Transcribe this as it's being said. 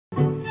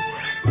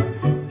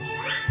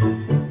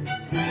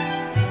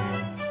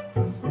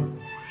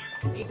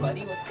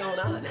buddy. What's going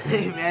on?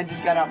 Hey, man,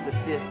 just got off the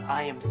sis.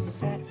 I am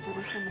set for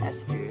the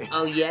semester.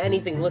 Oh, yeah?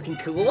 Anything looking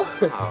cool?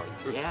 Oh,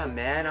 yeah,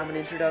 man. I'm an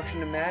introduction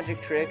to magic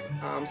tricks.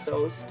 I'm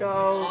so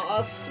stoked.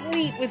 Oh,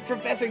 sweet. With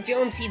Professor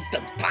Jones, he's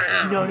the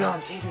bomb. No,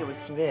 I'm taking it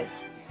with Smith.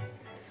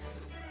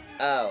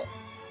 Oh.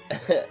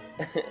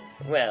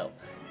 Well,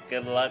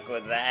 good luck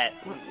with that.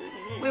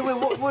 Wait,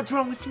 what's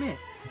wrong with Smith?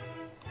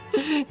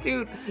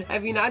 Dude,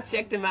 have you not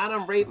checked him out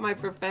on Rate My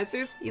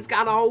Professors? He's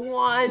got all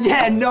ones.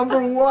 Yeah,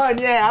 #1.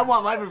 Yeah, I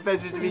want my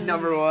professors to be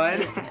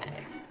 #1.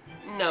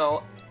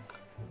 No,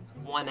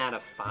 1 out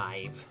of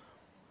 5.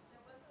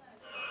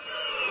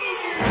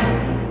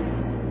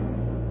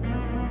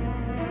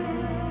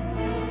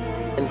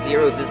 And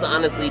zeros is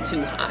honestly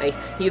too high.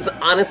 He's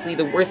honestly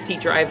the worst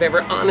teacher I've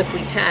ever honestly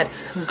had.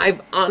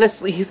 I've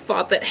honestly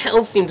thought that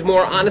hell seemed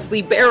more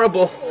honestly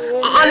bearable.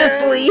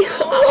 Honestly!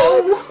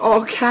 Oh!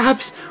 All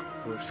caps.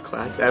 Worst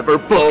class ever.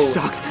 Book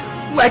sucks.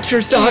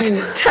 Lecture suck.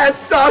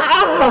 Test suck.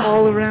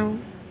 All around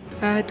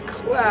bad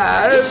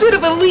class. You should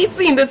have at least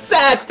seen the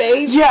sad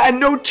face. Yeah, and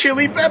no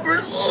chili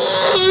peppers.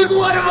 Ugh,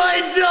 what have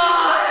I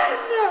done?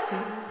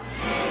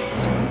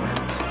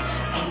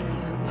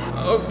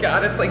 Oh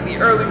god, it's like the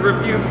early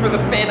reviews for The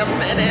Phantom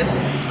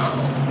Menace.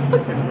 I'm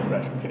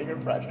getting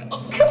refreshed.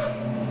 Oh, God.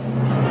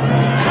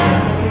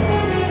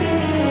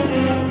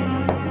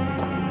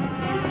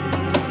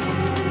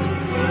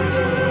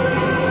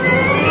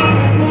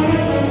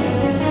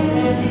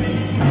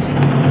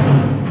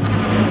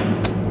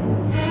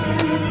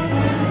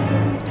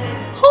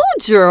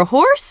 Hold your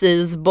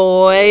horses,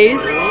 boys.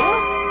 Is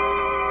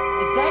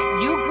that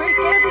you, Great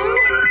Gazoo?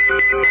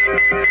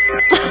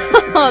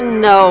 Oh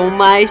no,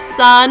 my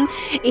son.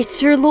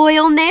 It's your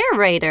loyal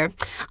narrator.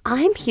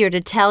 I'm here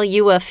to tell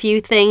you a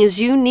few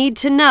things you need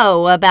to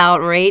know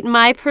about Rate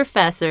My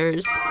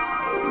Professors.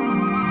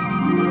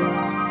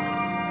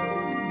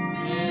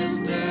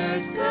 Mr.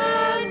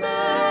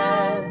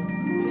 Sandman,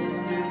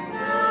 Mr.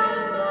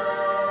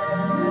 Sandman.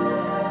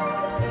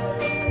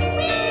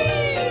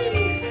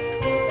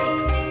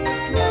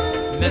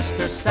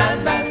 Mr.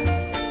 Sandman,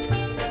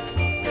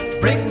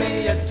 bring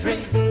me a dream.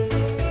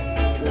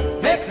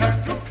 Make her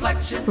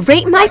complexion.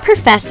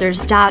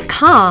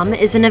 RateMyProfessors.com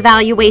is an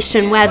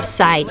evaluation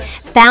website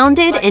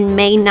founded in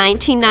May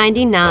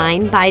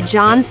 1999 by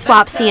John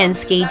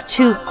Swapsienski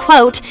to,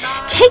 quote,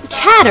 take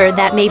chatter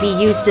that may be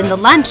used in the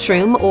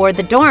lunchroom or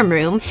the dorm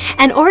room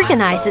and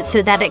organize it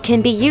so that it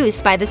can be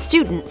used by the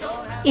students.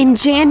 In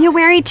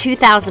January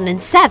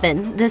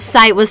 2007, the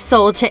site was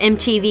sold to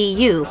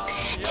MTVU.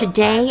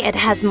 Today, it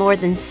has more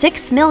than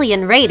 6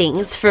 million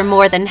ratings for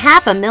more than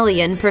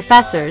 500,000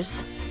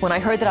 professors. When I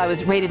heard that I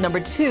was rated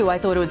 #2, I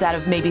thought it was out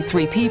of maybe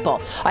 3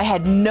 people. I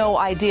had no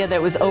idea that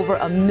it was over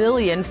 1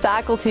 million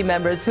faculty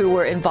members who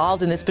were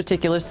involved in this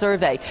particular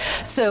survey.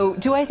 So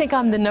do I think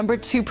I'm the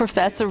 #2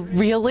 professor?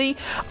 Really?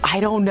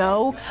 I don't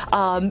know.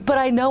 But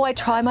I know I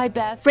try my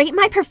best.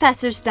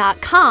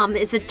 RateMyProfessors.com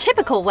is a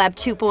typical Web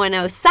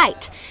 2.0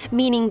 site,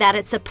 meaning that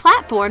it's a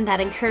platform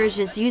that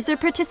encourages user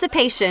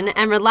participation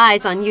and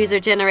relies on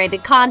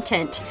user-generated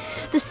content.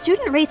 The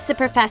student rates the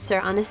professor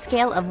on a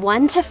scale of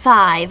 1 to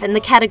 5 in the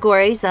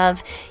categories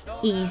of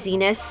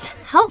easiness,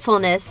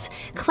 helpfulness,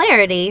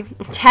 clarity,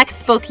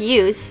 textbook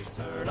use,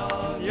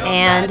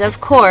 and,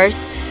 of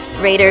course,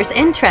 raters'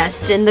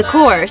 interest in the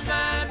course.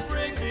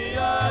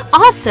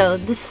 Also,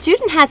 the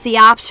student has the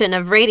option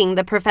of rating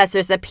the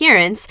professor's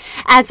appearance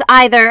as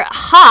either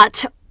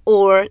hot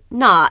or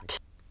not.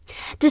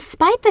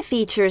 Despite the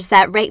features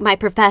that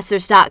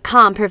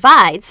RateMyProfessors.com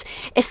provides,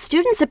 if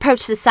students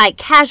approach the site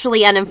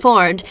casually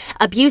uninformed,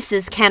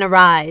 abuses can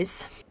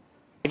arise.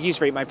 I've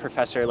used Rate My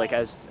Professor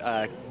as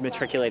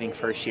matriculating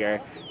first year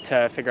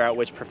to figure out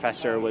which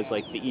professor was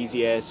the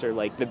easiest or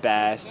the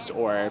best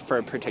or for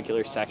a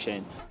particular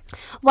section.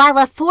 While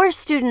a for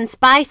students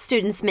by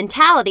students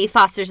mentality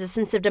fosters a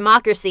sense of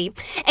democracy,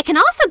 it can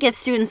also give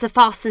students a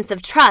false sense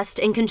of trust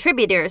in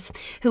contributors,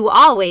 who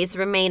always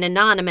remain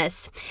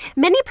anonymous.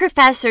 Many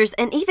professors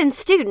and even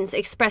students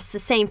express the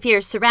same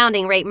fears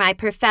surrounding Rate My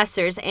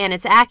Professors and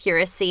its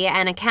accuracy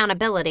and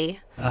accountability.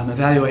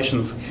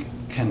 Evaluations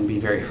can be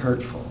very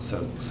hurtful,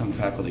 so some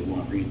faculty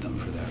won't read them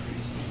for that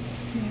reason.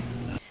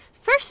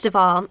 First of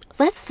all,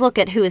 let's look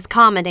at who is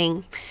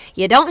commenting.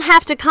 You don't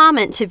have to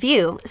comment to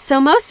view, so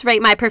most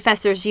Rate My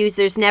Professors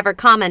users never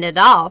comment at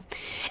all.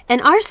 In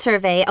our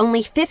survey,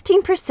 only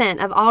 15%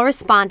 of all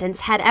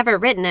respondents had ever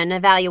written an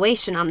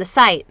evaluation on the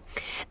site.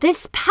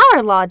 This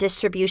power law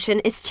distribution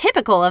is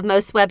typical of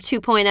most Web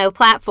 2.0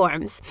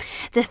 platforms.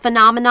 The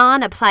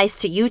phenomenon applies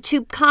to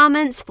YouTube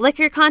comments,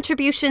 Flickr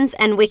contributions,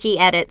 and wiki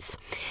edits.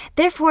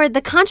 Therefore,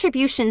 the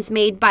contributions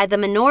made by the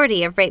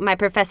minority of Rate My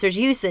Professors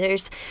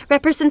users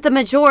represent the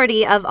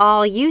majority of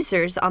all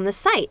users on the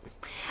site.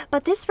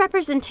 But this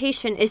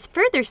representation is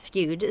further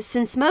skewed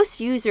since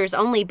most users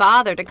only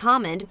bother to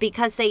comment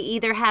because they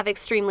either have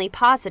extremely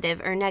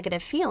positive or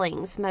negative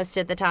feelings most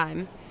of the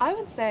time. I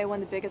would say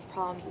one of the biggest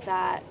problems is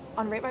that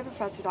on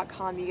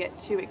RateMyProfessor.com you get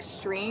two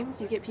extremes.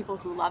 You get people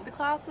who love the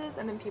classes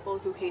and then people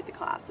who hate the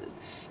classes.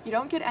 You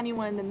don't get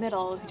anyone in the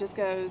middle who just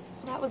goes,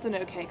 well, that was an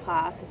okay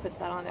class, and puts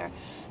that on there.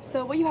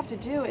 So what you have to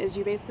do is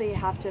you basically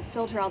have to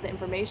filter out the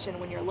information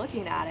when you're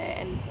looking at it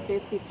and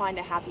basically find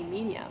a happy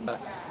medium.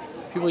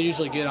 People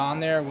usually get on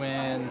there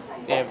when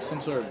they have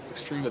some sort of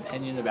extreme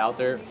opinion about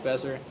their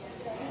professor,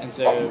 and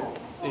so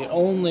they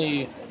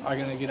only are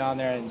going to get on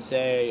there and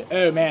say,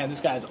 oh man, this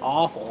guy's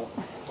awful,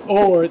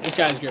 or this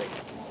guy's great.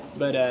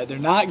 But they're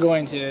not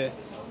going to,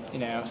 you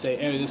know, say,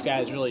 oh, this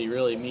guy's really,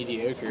 really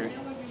mediocre.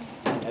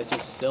 That's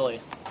just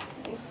silly.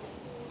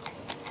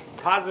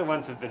 Positive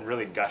ones have been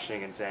really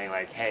gushing and saying,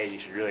 like, hey, you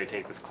should really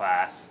take this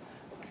class.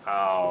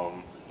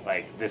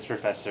 Like, this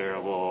professor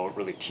will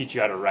really teach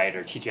you how to write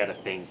or teach you how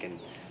to think and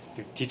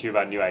teach you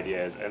about new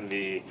ideas. And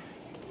the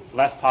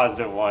less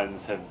positive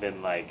ones have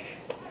been like,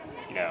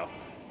 you know,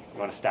 you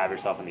want to stab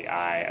yourself in the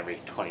eye every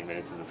 20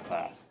 minutes in this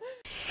class.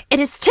 It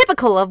is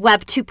typical of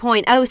Web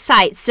 2.0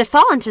 sites to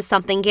fall into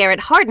something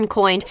Garrett Hardin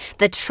coined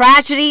the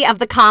tragedy of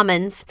the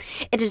commons.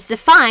 It is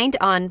defined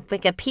on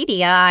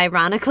Wikipedia,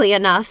 ironically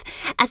enough,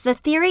 as the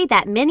theory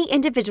that many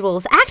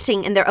individuals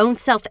acting in their own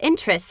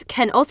self-interest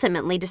can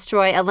ultimately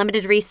destroy a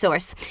limited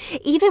resource,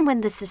 even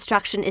when this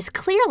destruction is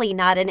clearly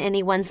not in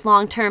anyone's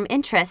long-term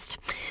interest.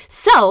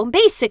 So,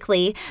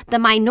 basically, the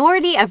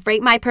minority of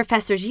Rate My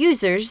Professor's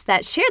users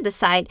that share the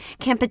site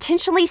can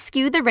potentially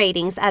skew the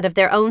ratings out of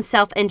their own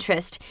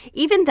self-interest,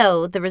 even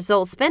though the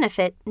results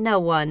benefit no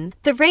one.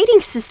 The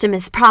rating system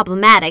is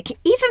problematic,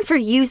 even for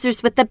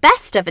users with the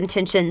best of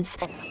intentions.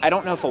 I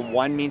don't know if a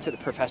 1 means that the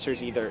professor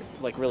is either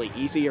like really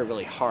easy or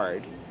really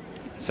hard.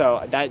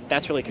 So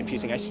that's really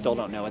confusing. I still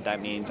don't know what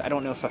that means. I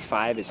don't know if a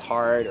 5 is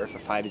hard or if a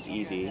 5 is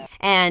easy.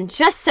 And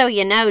just so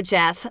you know,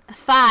 Jeff,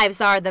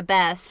 5s are the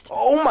best.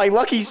 Oh, my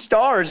lucky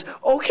stars.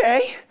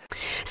 Okay.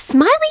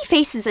 Smiley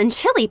faces and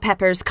chili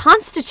peppers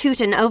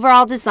constitute an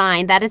overall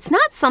design that it's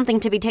not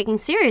something to be taken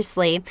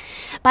seriously.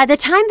 By the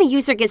time the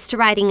user gets to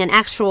writing an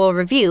actual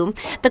review,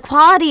 the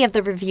quality of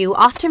the review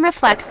often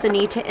reflects the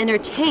need to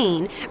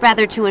entertain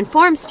rather to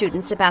inform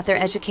students about their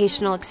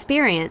educational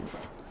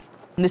experience.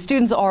 The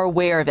students are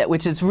aware of it,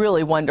 which is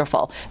really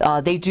wonderful.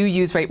 They do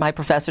use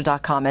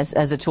RateMyProfessor.com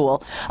as a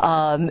tool,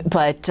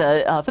 but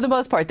for the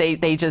most part,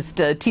 they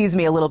just tease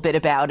me a little bit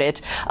about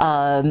it,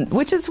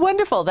 which is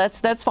wonderful.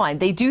 That's fine.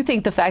 They do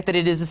think the fact that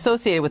it is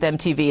associated with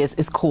MTV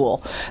is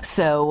cool,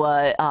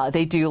 so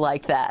they do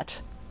like that.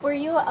 Are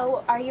you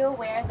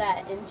aware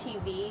that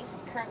MTV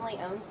currently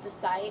owns the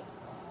site?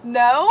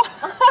 No?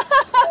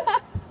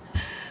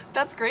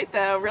 That's great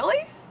though.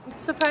 Really? It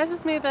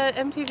surprises me that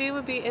MTV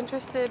would be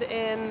interested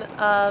in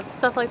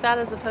stuff like that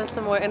as opposed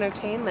to more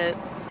entertainment.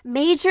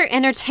 Major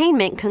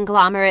entertainment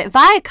conglomerate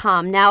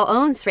Viacom now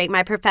owns Rate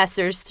My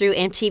Professors through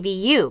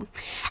MTVU.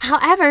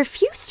 However,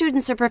 few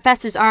students or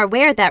professors are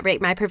aware that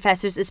Rate My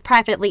Professors is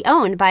privately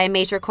owned by a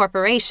major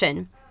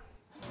corporation.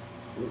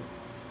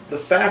 The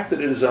fact that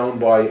it is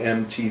owned by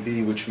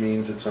MTV, which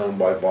means it's owned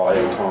by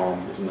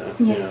Viacom, isn't it?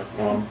 Yes.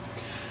 Yeah.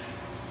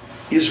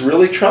 Is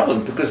really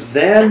troubling, because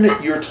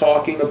then you're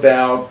talking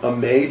about a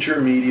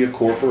major media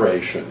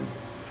corporation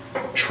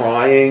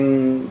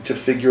trying to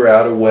figure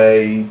out a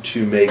way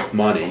to make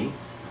money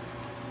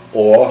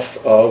off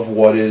of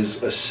what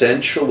is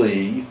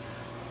essentially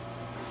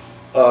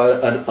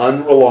an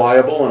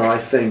unreliable and I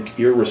think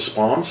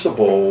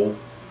irresponsible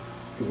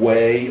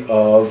way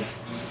of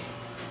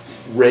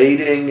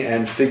rating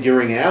and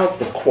figuring out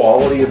the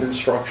quality of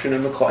instruction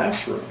in the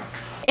classroom.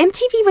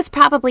 MTV was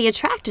probably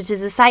attracted to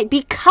the site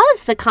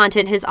because the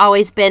content has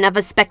always been of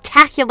a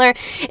spectacular,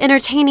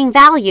 entertaining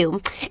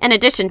value, in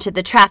addition to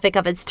the traffic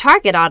of its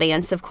target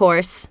audience, of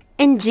course.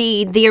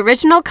 Indeed, the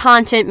original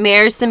content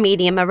mirrors the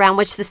medium around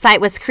which the site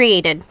was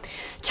created,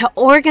 to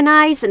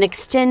organize and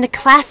extend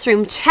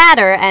classroom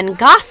chatter and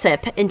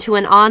gossip into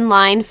an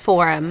online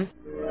forum.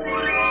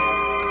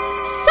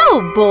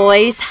 So,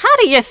 boys, how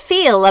do you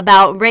feel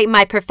about Rate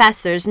My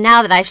Professors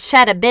now that I've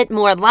shed a bit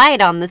more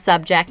light on the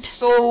subject?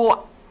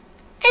 So,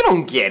 I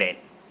don't get it.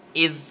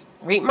 Is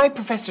Rate My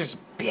Professors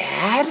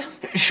bad?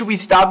 Should we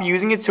stop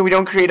using it so we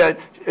don't create a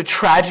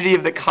tragedy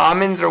of the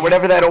commons or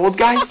whatever that old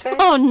guy said?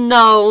 Oh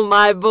no,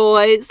 my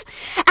boys.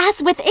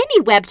 As with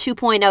any Web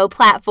 2.0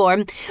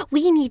 platform,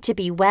 we need to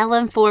be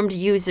well-informed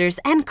users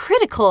and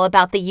critical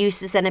about the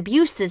uses and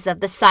abuses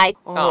of the site.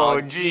 Oh,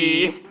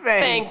 gee.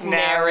 Thanks,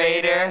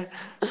 narrator.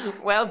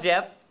 Well,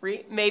 Jeff,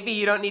 maybe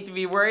you don't need to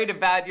be worried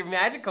about your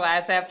magic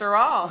class after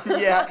all.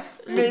 Yeah,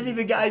 maybe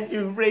the guys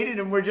who rated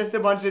him were just a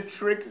bunch of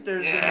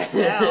tricksters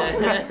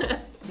themselves.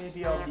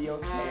 Maybe I'll be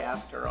okay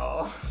after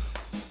all.